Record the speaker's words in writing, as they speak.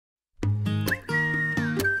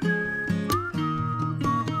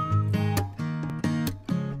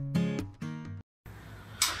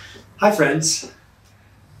Hi friends,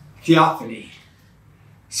 Theophany.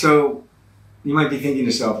 So you might be thinking to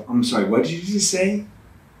yourself, I'm sorry, what did you just say?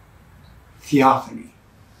 Theophany.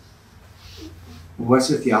 What's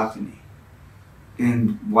a theophany?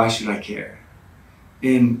 And why should I care?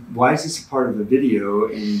 And why is this a part of a video,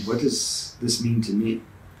 and what does this mean to me?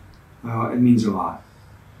 Well, it means a lot.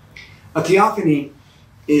 A theophany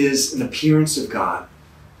is an appearance of God,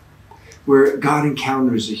 where God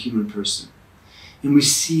encounters a human person. And we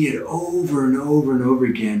see it over and over and over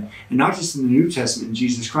again. And not just in the New Testament in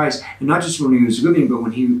Jesus Christ, and not just when he was living, but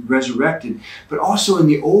when he resurrected, but also in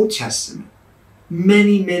the Old Testament.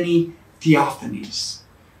 Many, many theophanies.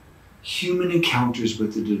 Human encounters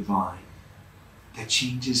with the divine that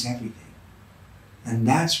changes everything. And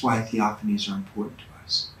that's why theophanies are important to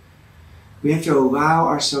us. We have to allow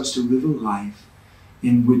ourselves to live a life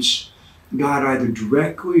in which God either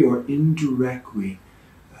directly or indirectly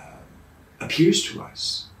appears to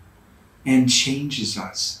us and changes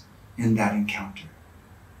us in that encounter.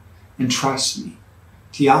 And trust me,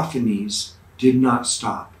 theophanies did not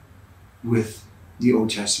stop with the Old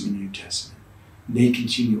Testament and New Testament. They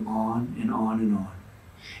continue on and on and on.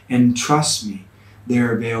 And trust me,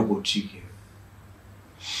 they're available to you.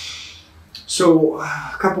 So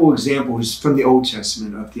a couple examples from the Old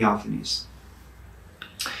Testament of theophanies.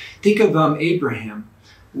 Think of Abraham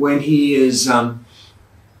when he is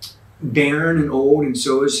barren and old, and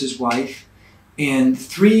so is his wife. And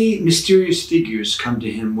three mysterious figures come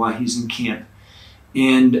to him while he's in camp.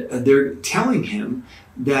 And they're telling him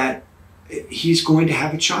that he's going to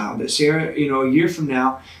have a child, that Sarah, a year from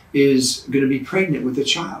now, is going to be pregnant with a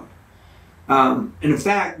child. And in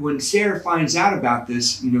fact, when Sarah finds out about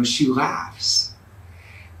this, she laughs.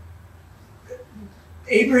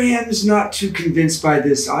 Abraham is not too convinced by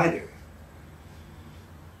this either.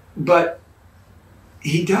 But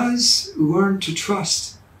he does learn to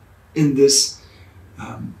trust in this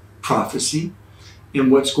prophecy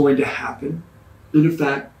and what's going to happen. And in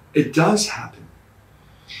fact, it does happen.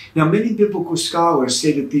 Now, many biblical scholars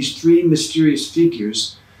say that these three mysterious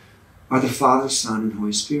figures are the Father, Son, and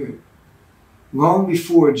Holy Spirit. Long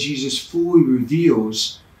before Jesus fully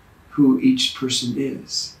reveals who each person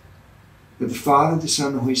is. That the Father, the Son,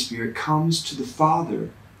 and the Holy Spirit comes to the Father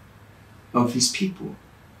of his people.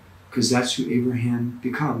 Because that's who Abraham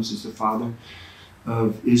becomes, is the father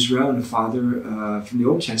of Israel and the father from the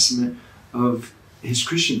Old Testament of his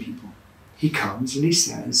Christian people. He comes and he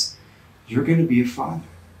says, you're going to be a father.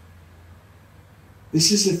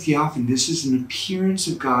 This is a theophany. This is an appearance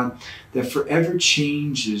of God that forever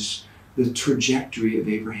changes the trajectory of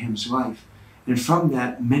Abraham's life. And from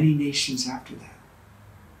that, many nations after that.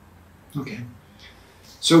 Okay.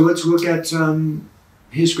 So let's look at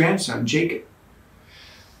his grandson, Jacob.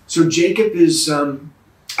 So Jacob is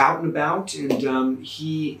out and about, and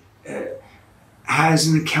he has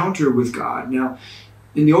an encounter with God. Now,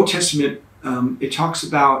 in the Old Testament, it talks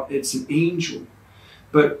about it's an angel.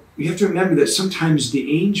 But you have to remember that sometimes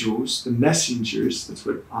the angels, the messengers, that's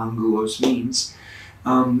what angelos means,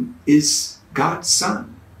 is God's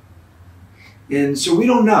son. And so we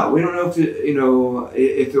don't know. We don't know if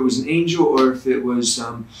if it was an angel or if it was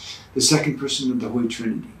the second person of the Holy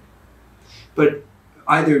Trinity. But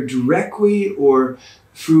either directly or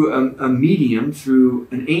through a medium, through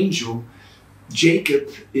an angel, Jacob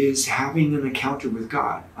is having an encounter with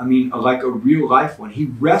God. I mean, like a real life one. He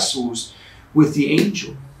wrestles with the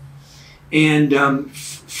angel. And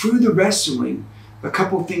through the wrestling, a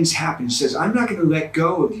couple of things happen. He says, I'm not going to let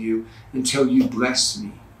go of you until you bless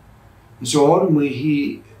me. And so ultimately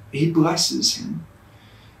he blesses him.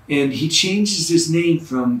 And he changes his name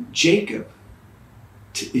from Jacob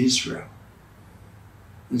to Israel.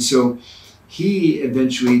 And so he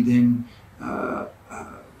eventually then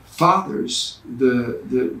fathers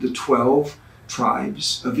the 12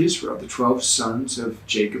 tribes of Israel. The 12 sons of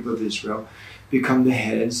Jacob of Israel become the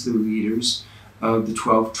heads, the leaders of the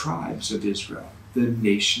 12 tribes of Israel, the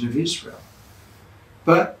nation of Israel.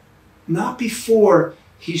 But not before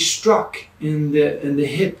he's struck in the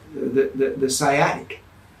hip, the sciatic.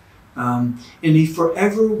 And he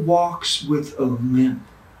forever walks with a limp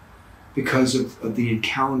because of the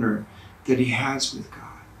encounter that he has with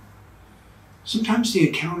God. Sometimes the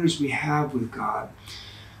encounters we have with God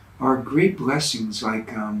are great blessings,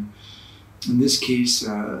 like in this case,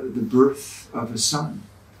 the birth of a son.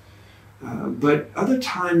 But other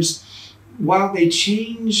times, while they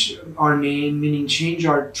change our name, meaning change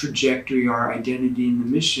our trajectory, our identity and the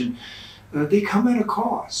mission, they come at a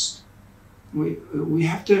cost. We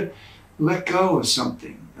have to let go of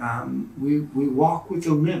something. We walk with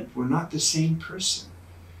a limp. We're not the same person.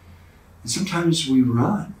 And sometimes we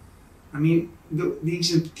run. I mean,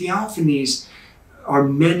 these theophanies are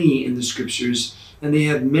many in the scriptures, and they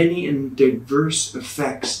have many and diverse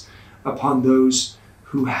effects upon those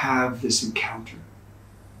who have this encounter.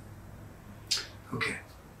 Okay,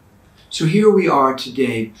 so here we are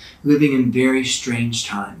today, living in very strange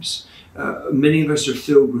times. Many of us are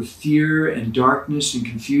filled with fear and darkness and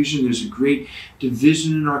confusion. There's a great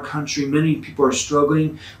division in our country. Many people are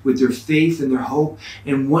struggling with their faith and their hope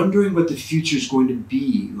and wondering what the future is going to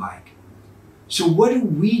be like. So what do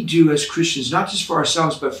we do as Christians, not just for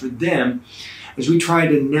ourselves, but for them, as we try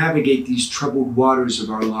to navigate these troubled waters of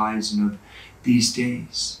our lives and of these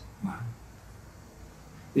days? Wow.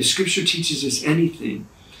 If Scripture teaches us anything,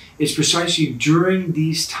 it's precisely during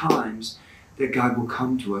these times that God will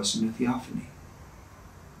come to us in a theophany.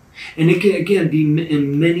 And it can, again, be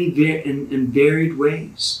in many in varied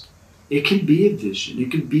ways. It can be a vision.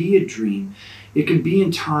 It can be a dream. It can be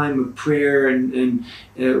in time of prayer and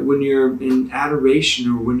when you're in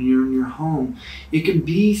adoration or when you're in your home. It can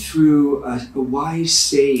be through a wise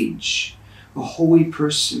sage, a holy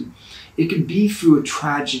person. It can be through a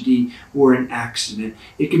tragedy or an accident.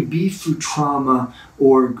 It can be through trauma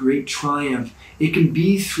or great triumph. It can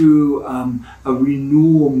be through a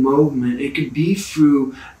renewal moment. It can be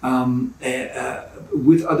through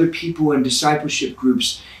with other people in discipleship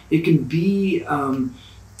groups. It can be,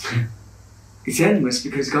 it's endless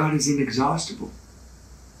because God is inexhaustible.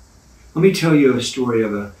 Let me tell you a story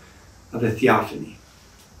of a theophany.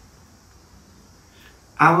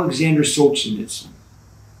 Alexander Solzhenitsyn.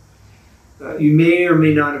 You may or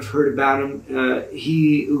may not have heard about him.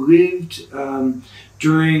 He lived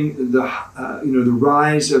during the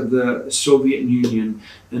rise of the Soviet Union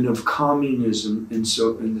and of communism in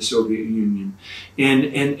the Soviet Union,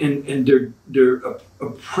 and their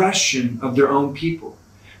oppression of their own people,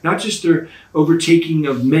 not just their overtaking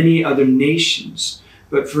of many other nations,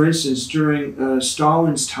 but for instance during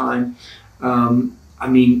Stalin's time, I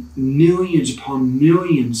mean, millions upon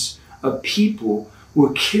millions of people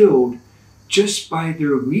were killed just by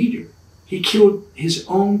their leader. He killed his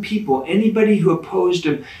own people, anybody who opposed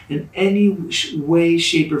him in any way,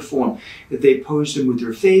 shape, or form. If they opposed him with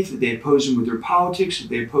their faith, if they opposed him with their politics, if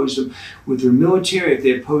they opposed him with their military, if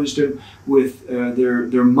they opposed him with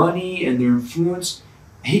their money and their influence,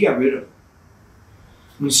 he got rid of them.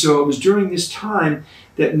 And so it was during this time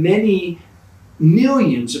that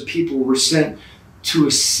millions of people were sent to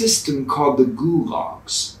a system called the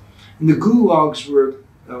gulags. And the gulags were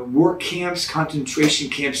work camps, concentration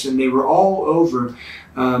camps, and they were all over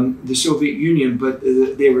the Soviet Union, but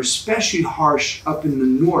they were especially harsh up in the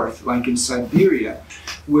north, like in Siberia,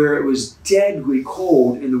 where it was deadly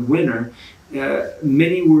cold in the winter.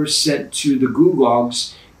 Many were sent to the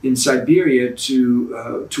gulags in Siberia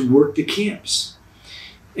to work the camps.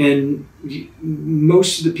 And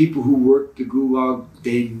most of the people who worked the gulag,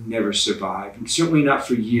 they never survived, and certainly not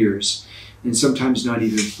for years, and sometimes not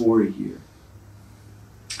even for a year.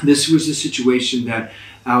 This was the situation that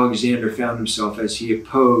Alexander found himself as he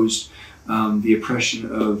opposed the oppression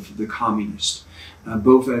of the communists,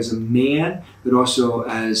 both as a man, but also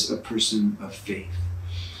as a person of faith.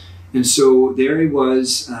 And so there he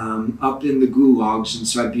was up in the gulags in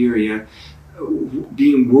Siberia,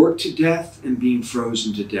 being worked to death and being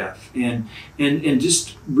frozen to death. And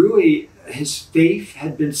just really his faith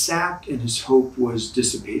had been sapped and his hope was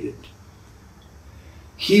dissipated.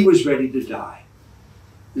 He was ready to die.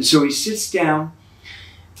 And so he sits down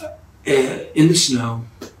in the snow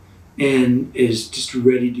and is just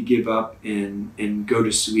ready to give up and go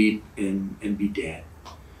to sleep and be dead.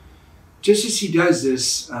 Just as he does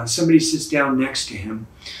this, somebody sits down next to him,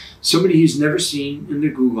 somebody he's never seen in the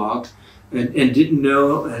gulag and didn't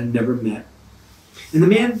know and never met. And the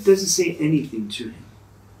man doesn't say anything to him,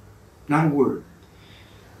 not a word.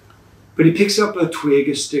 But he picks up a twig,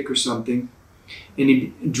 a stick or something, and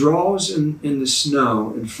he draws in the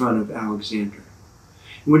snow in front of Alexander.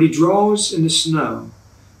 And what he draws in the snow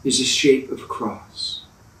is the shape of a cross.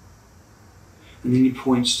 And then he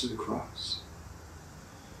points to the cross.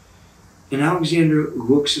 And Alexander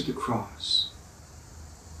looks at the cross,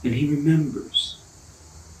 and he remembers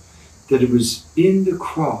that it was in the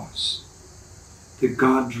cross that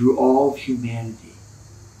God drew all of humanity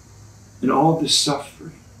and all the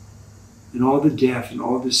suffering and all the death and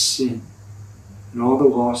all the sin and all the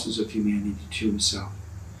losses of humanity to himself.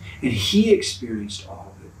 And he experienced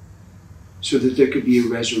all of it so that there could be a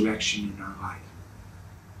resurrection in our life,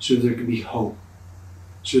 so that there could be hope,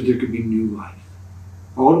 so that there could be new life,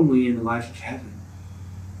 ultimately in the life of heaven,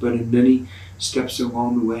 but in many steps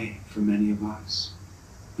along the way for many of us.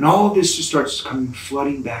 And all of this just starts coming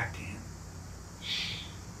flooding back to him.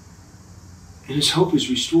 And his hope is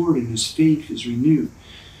restored and his faith is renewed.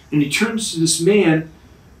 And he turns to this man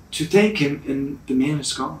to thank him, and the man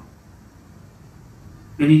is gone.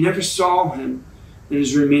 And he never saw him in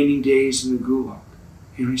his remaining days in the gulag.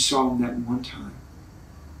 He only saw him that one time.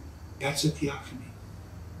 That's a theophany.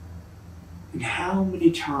 And how many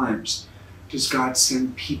times does God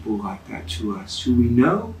send people like that to us, who we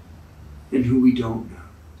know and who we don't know?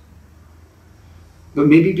 But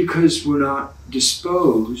maybe because we're not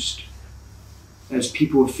disposed as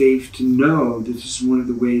people of faith to know that this is one of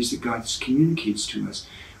the ways that God communicates to us,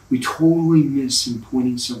 we totally miss him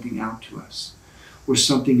pointing something out to us, or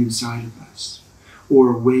something inside of us, or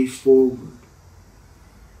a way forward.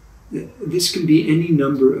 This can be any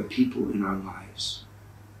number of people in our lives.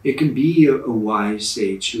 It can be a wise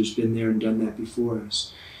sage who's been there and done that before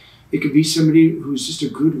us. It could be somebody who's just a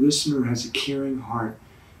good listener, has a caring heart.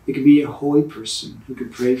 It could be a holy person who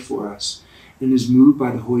could pray for us and is moved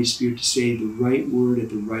by the Holy Spirit to say the right word at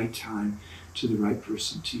the right time to the right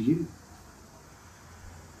person, to you.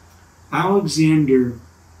 Alexander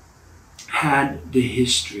had the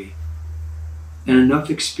history and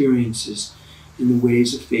enough experiences in the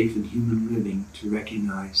ways of faith and human living to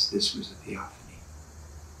recognize this was a theophany.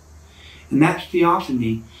 And that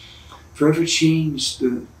theophany forever changed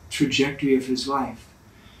the trajectory of his life.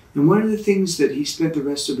 And one of the things that he spent the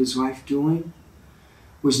rest of his life doing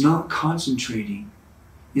was not concentrating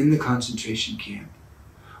in the concentration camp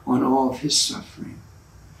on all of his suffering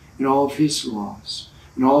and all of his loss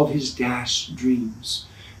and all of his dashed dreams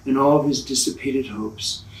and all of his dissipated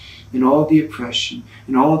hopes and all the oppression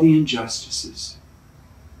and all the injustices.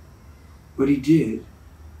 What he did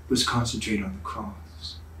was concentrate on the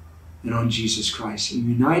cross and on Jesus Christ, and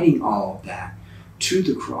uniting all of that to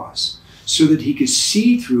the cross so that he could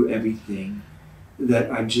see through everything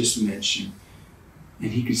that I've just mentioned,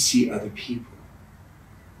 and he could see other people.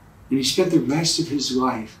 And he spent the rest of his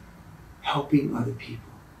life helping other people.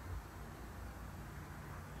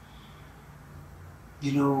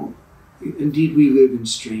 You know, indeed we live in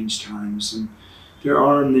strange times, and there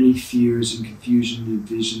are many fears and confusion and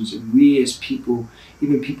divisions, and we as people,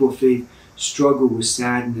 even people of faith, struggle with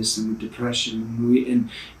sadness and with depression,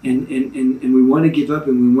 and we want to give up,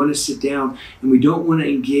 and we want to sit down, and we don't want to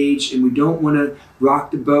engage, and we don't want to rock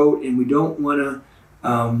the boat, and we don't want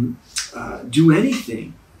to do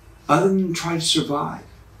anything other than try to survive.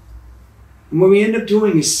 And what we end up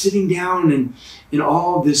doing is sitting down in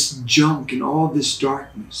all this junk and all this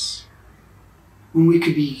darkness, when we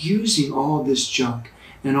could be using all this junk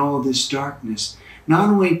and all this darkness, not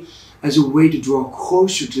only as a way to draw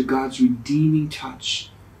closer to God's redeeming touch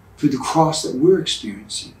through the cross that we're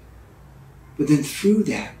experiencing, but then through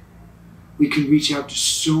that, we can reach out to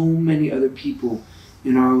so many other people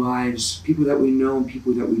in our lives, people that we know and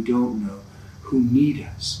people that we don't know, who need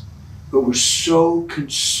us. But we're so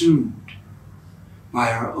consumed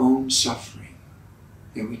by our own suffering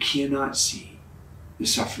that we cannot see the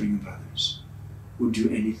suffering of others or do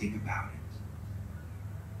anything about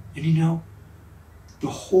it. And you know, the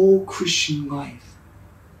whole Christian life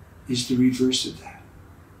is the reverse of that.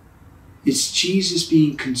 It's Jesus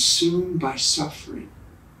being consumed by suffering,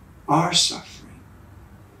 our suffering,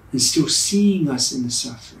 and still seeing us in the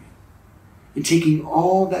suffering, and taking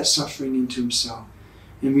all that suffering into himself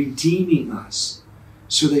and redeeming us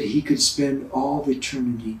so that he could spend all of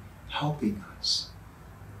eternity helping us.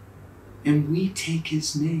 And we take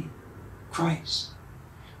his name, Christ.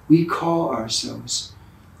 We call ourselves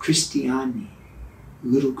Christiani,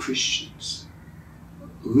 little Christians,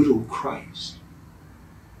 little Christ.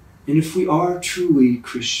 And if we are truly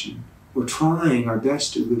Christian, or trying our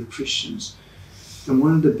best to live Christians, then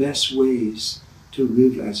one of the best ways to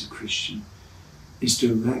live as a Christian is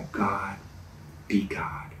to let God be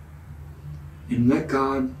God. And let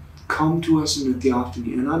God come to us in the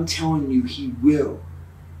theophany. And I'm telling you, he will.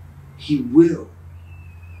 He will.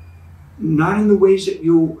 Not in the ways that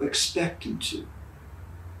you'll expect him to,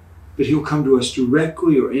 but he'll come to us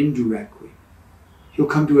directly or indirectly. He'll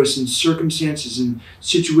come to us in circumstances and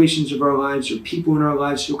situations of our lives or people in our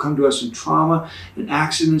lives. He'll come to us in trauma and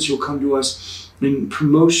accidents. He'll come to us in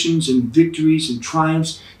promotions and victories and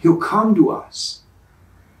triumphs. He'll come to us.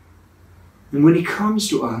 And when he comes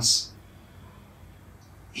to us,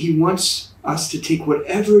 he wants us to take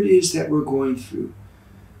whatever it is that we're going through,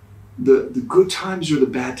 the good times or the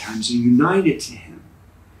bad times, and unite it to him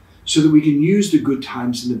so that we can use the good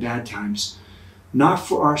times and the bad times, not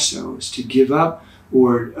for ourselves, to give up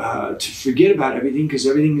or to forget about everything because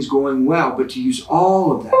everything is going well, but to use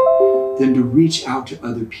all of that then to reach out to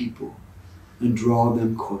other people and draw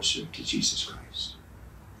them closer to Jesus Christ.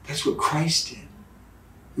 That's what Christ did.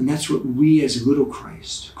 And that's what we as little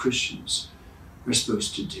Christ, Christians, are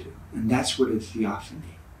supposed to do. And that's what a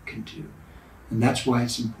theophany can do. And that's why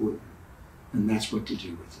it's important. And that's what to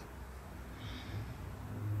do with it.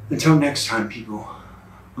 Until next time, people,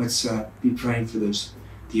 let's be praying for those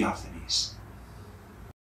theophanies.